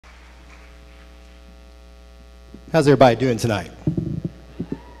How's everybody doing tonight?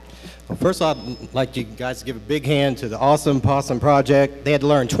 Well, first off, I'd like you guys to give a big hand to the Awesome Possum Project. They had to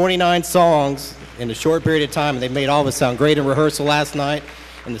learn 29 songs in a short period of time, and they made all of us sound great in rehearsal last night,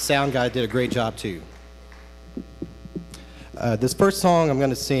 and the sound guy did a great job too. This first song I'm going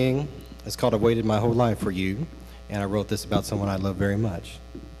to sing is called "I've Waited My Whole Life for You," and I wrote this about someone I love very much.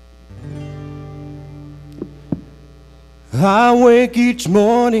 I wake each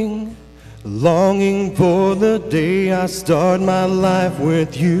morning longing for the day I start my life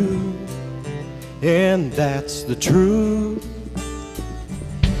with you, and that's the truth.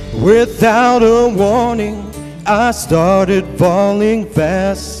 Without a warning, I started falling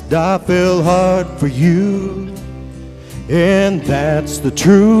fast. I fell hard for you, and that's the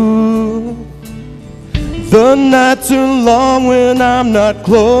truth. The nights are long when I'm not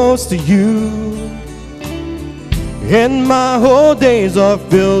close to you, and my whole days are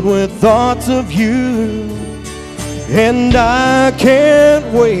filled with thoughts of you. And I can't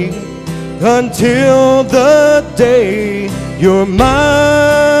wait until the day you're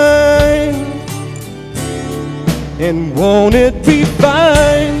mine. And won't it be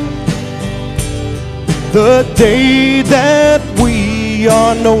fine, the day that we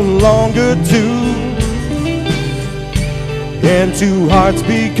are no longer two, and two hearts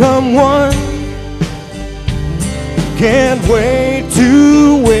become one. Can't wait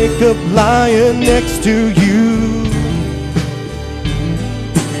to wake up lying next to you.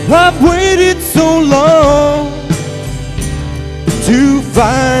 I've waited so long to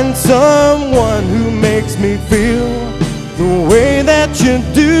find someone who makes me feel the way that you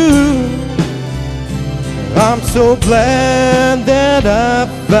do. I'm so glad that I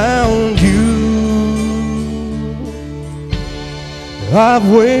found you. I've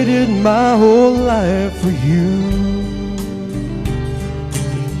waited my whole life for you.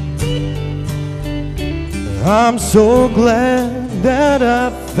 I'm so glad that I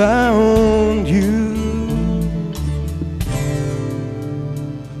found you.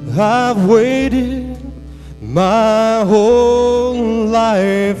 I've waited my whole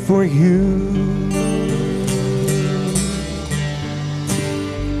life for you.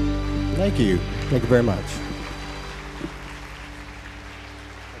 Thank you. Thank you very much.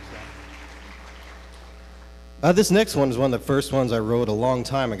 This next one is one of the first ones I wrote a long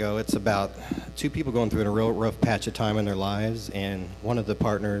time ago. It's about two people going through a real rough patch of time in their lives, and one of the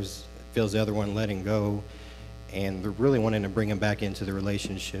partners feels the other one letting go, and they're really wanting to bring him back into the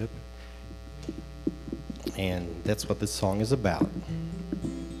relationship. And that's what this song is about.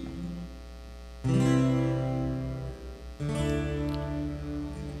 You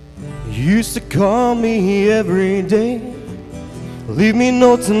used to call me every day, leave me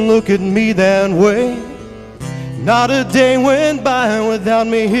notes and look at me that way. Not a day went by without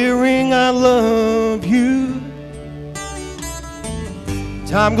me hearing I love you.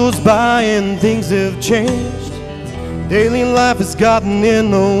 Time goes by and things have changed. Daily life has gotten in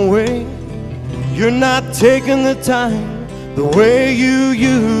the way. You're not taking the time the way you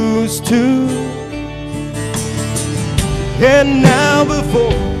used to. And now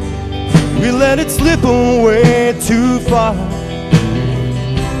before we let it slip away too far,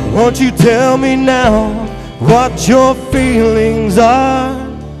 won't you tell me now what your feelings are?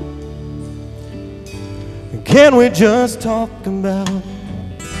 Can we just talk about it?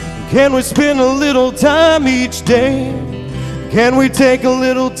 Can we spend a little time each day? Can we take a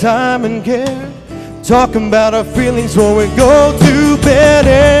little time and care? Talk about our feelings before we go to bed.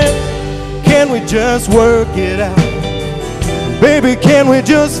 And can we just work it out? Baby, can we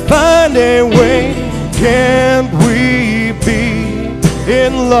just find a way? Can we be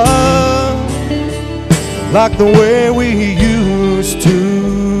in love like the way we used to?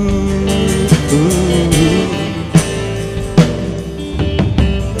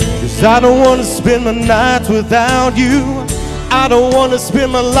 'Cause I don't want to spend my nights without you. I don't want to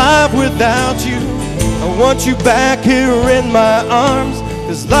spend my life without you. I want you back here in my arms,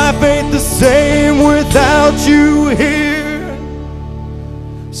 'cause life ain't the same without you here.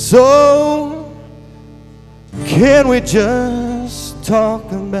 So can we just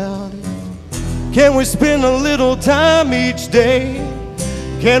talk about it? Can we spend a little time each day?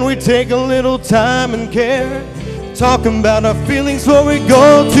 Can we take a little time and care? Talking about our feelings before we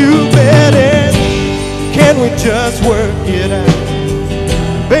go to bed. And can we just work it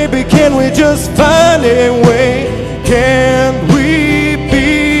out? Baby, can we just find a way? Can we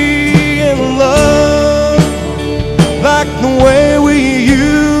be in love like the way we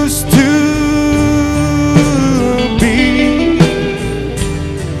used to be?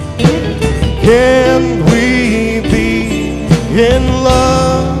 Can we be in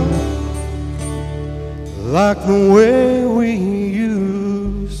love like the way we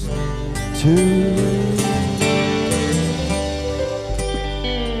used to.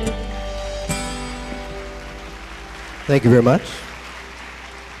 Thank you very much.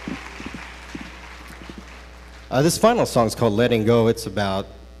 This final song is called Letting Go. It's about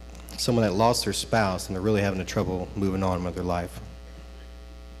someone that lost their spouse and they're really having trouble moving on with their life.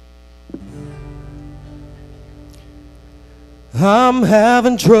 I'm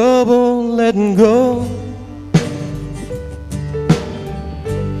having trouble letting go.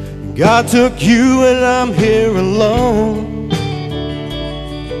 God took you and I'm here alone.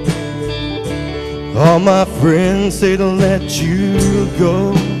 All my friends say to let you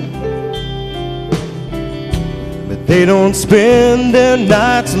go, but they don't spend their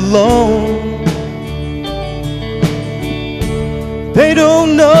nights alone. They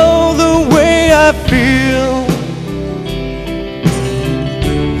don't know the way I feel,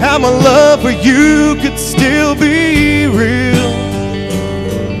 how my love for you could still be real.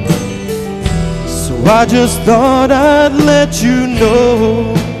 So I just thought I'd let you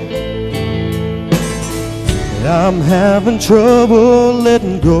know that I'm having trouble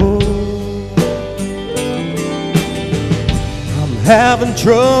letting go. I'm having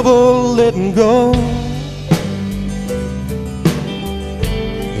trouble letting go.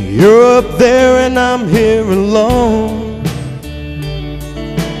 You're up there and I'm here alone.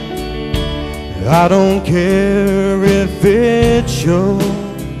 I don't care if it shows.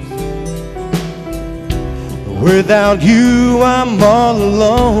 Without you, I'm all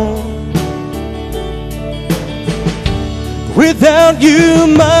alone. Without you,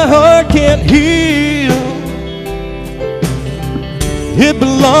 my heart can't heal. It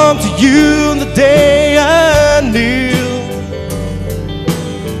belonged to you the day I kneel.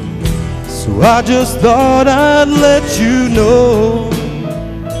 So I just thought I'd let you know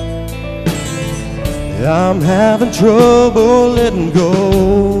I'm having trouble letting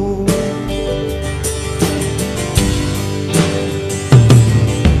go.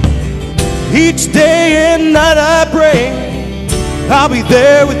 Each day and night I pray I'll be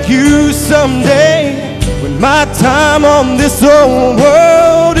there with you someday, when my time on this old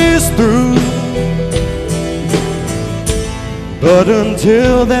world is through. But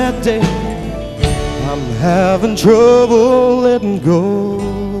until that day, I'm having trouble letting go.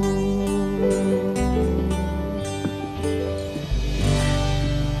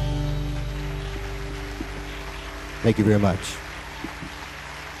 Thank you very much.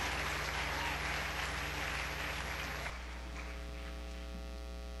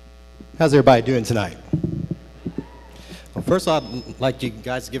 How's everybody doing tonight? Well, first of all, I'd like you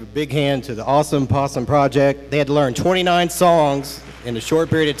guys to give a big hand to the Awesome Possum Project. They had to learn 29 songs in a short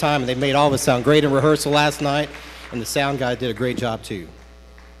period of time, and they made all of us sound great in rehearsal last night, and the sound guy did a great job too.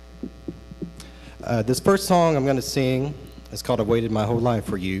 This first song I'm going to sing is called I Waited My Whole Life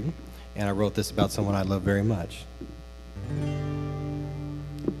for You, and I wrote this about someone I love very much.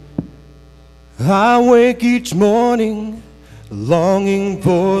 I wake each morning longing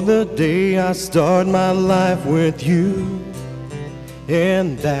for the day I start my life with you,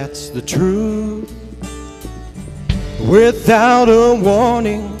 and that's the truth. Without a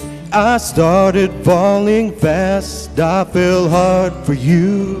warning, I started falling fast. I fell hard for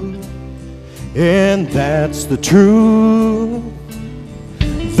you, and that's the truth.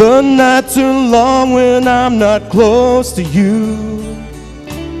 The nights are long when I'm not close to you,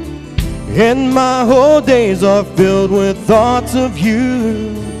 and my whole days are filled with thoughts of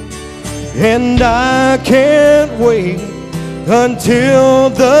you. And I can't wait until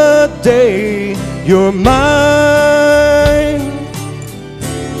the day you're mine.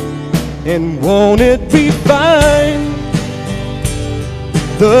 And won't it be fine,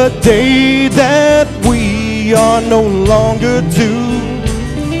 the day that we are no longer two,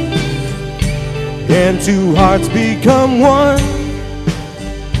 and two hearts become one.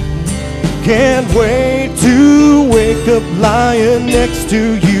 Can't wait to wake up lying next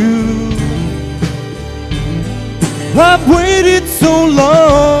to you. I've waited so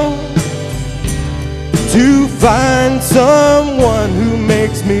long to find someone who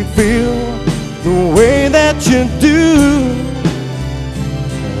makes me feel the way that you do.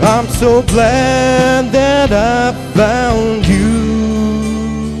 I'm so glad that I found you.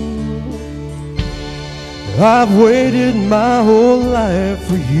 I've waited my whole life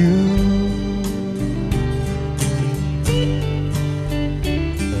for you.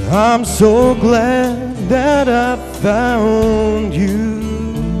 I'm so glad that I found you.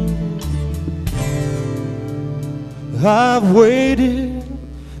 I've waited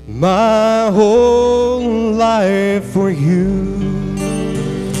my whole life for you.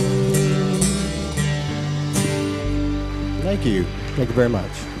 Thank you. Thank you very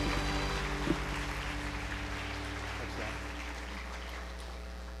much.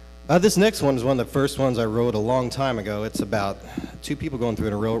 This next one is one of the first ones I wrote a long time ago. It's about two people going through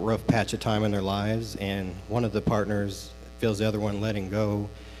a real rough patch of time in their lives, and one of the partners feels the other one letting go,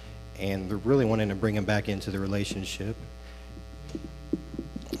 and they're really wanting to bring him back into the relationship.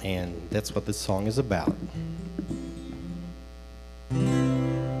 And that's what this song is about.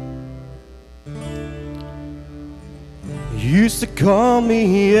 You used to call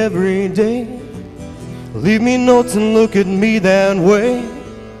me every day, leave me notes and look at me that way.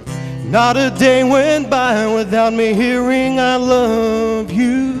 Not a day went by without me hearing I love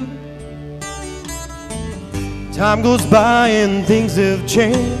you. Time goes by and things have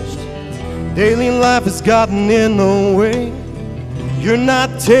changed. Daily life has gotten in the way. You're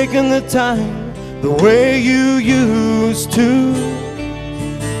not taking the time the way you used to.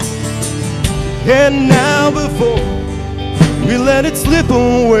 And now before we let it slip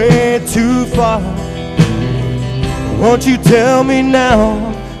away too far, won't you tell me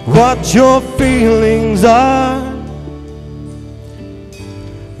now what your feelings are?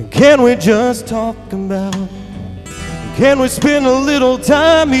 Can we just talk about it? Can we spend a little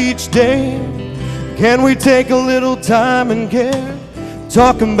time each day? Can we take a little time and care?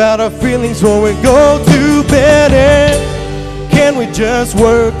 Talking about our feelings before we go to bed. And can we just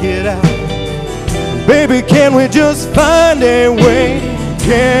work it out? Baby, can we just find a way?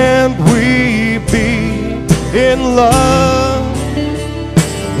 Can we be in love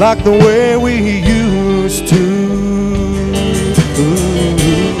like the way we used to?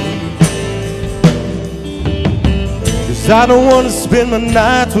 'Cause I don't want to spend my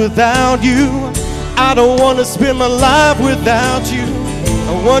nights without you. I don't want to spend my life without you.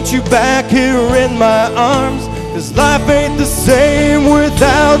 I want you back here in my arms, 'cause life ain't the same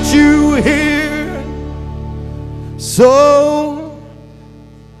without you here. So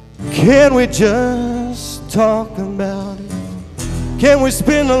can we just talk about it? Can we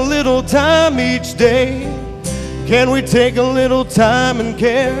spend a little time each day? Can we take a little time and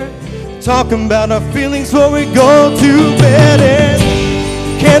care? Talking about our feelings before we go to bed. And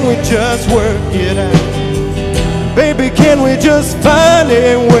can we just work it out? Baby, can we just find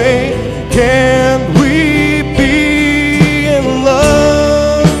a way? Can we be in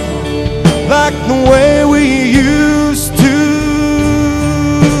love like the way we used to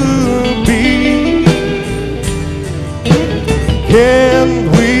be? Can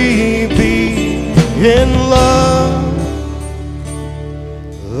we be in love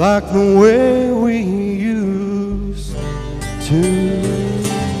like the way we used to?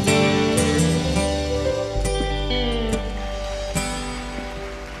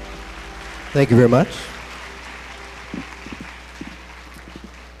 Thank you very much.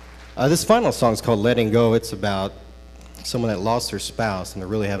 This final song is called Letting Go. It's about someone that lost their spouse and they're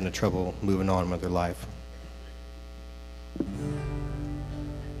really having trouble moving on with their life.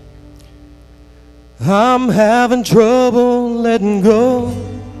 I'm having trouble letting go.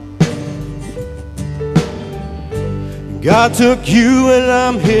 God took you and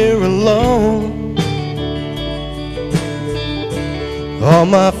I'm here alone. All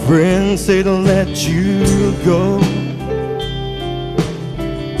my friends say to let you go,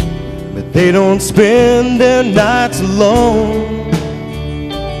 but they don't spend their nights alone.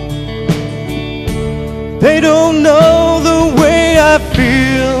 They don't know the way I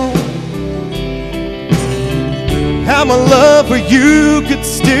feel, how my love for you could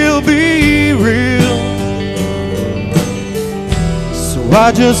still be real. So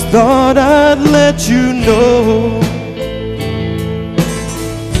I just thought I'd let you know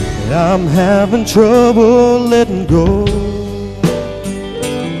I'm having trouble letting go.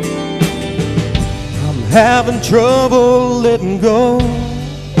 I'm having trouble letting go.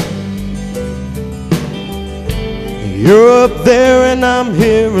 You're up there and I'm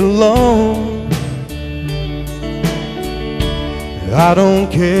here alone. I don't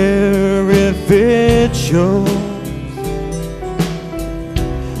care if it shows.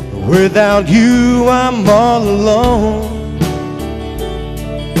 Without you I'm all alone.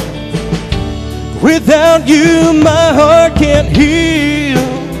 Without you, my heart can't heal.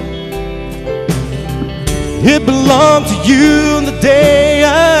 It belonged to you the day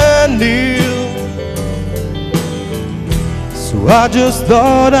I knew. So I just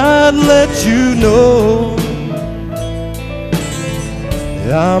thought I'd let you know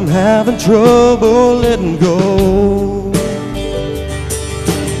that I'm having trouble letting go.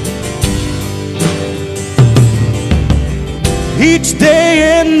 Each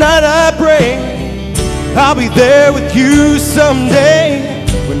day and night I pray I'll be there with you someday,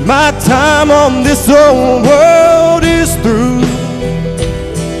 when my time on this old world is through.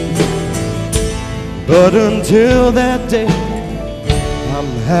 But until that day, I'm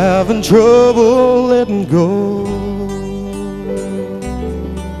having trouble letting go.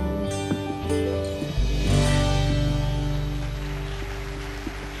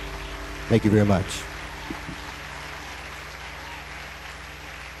 Thank you very much.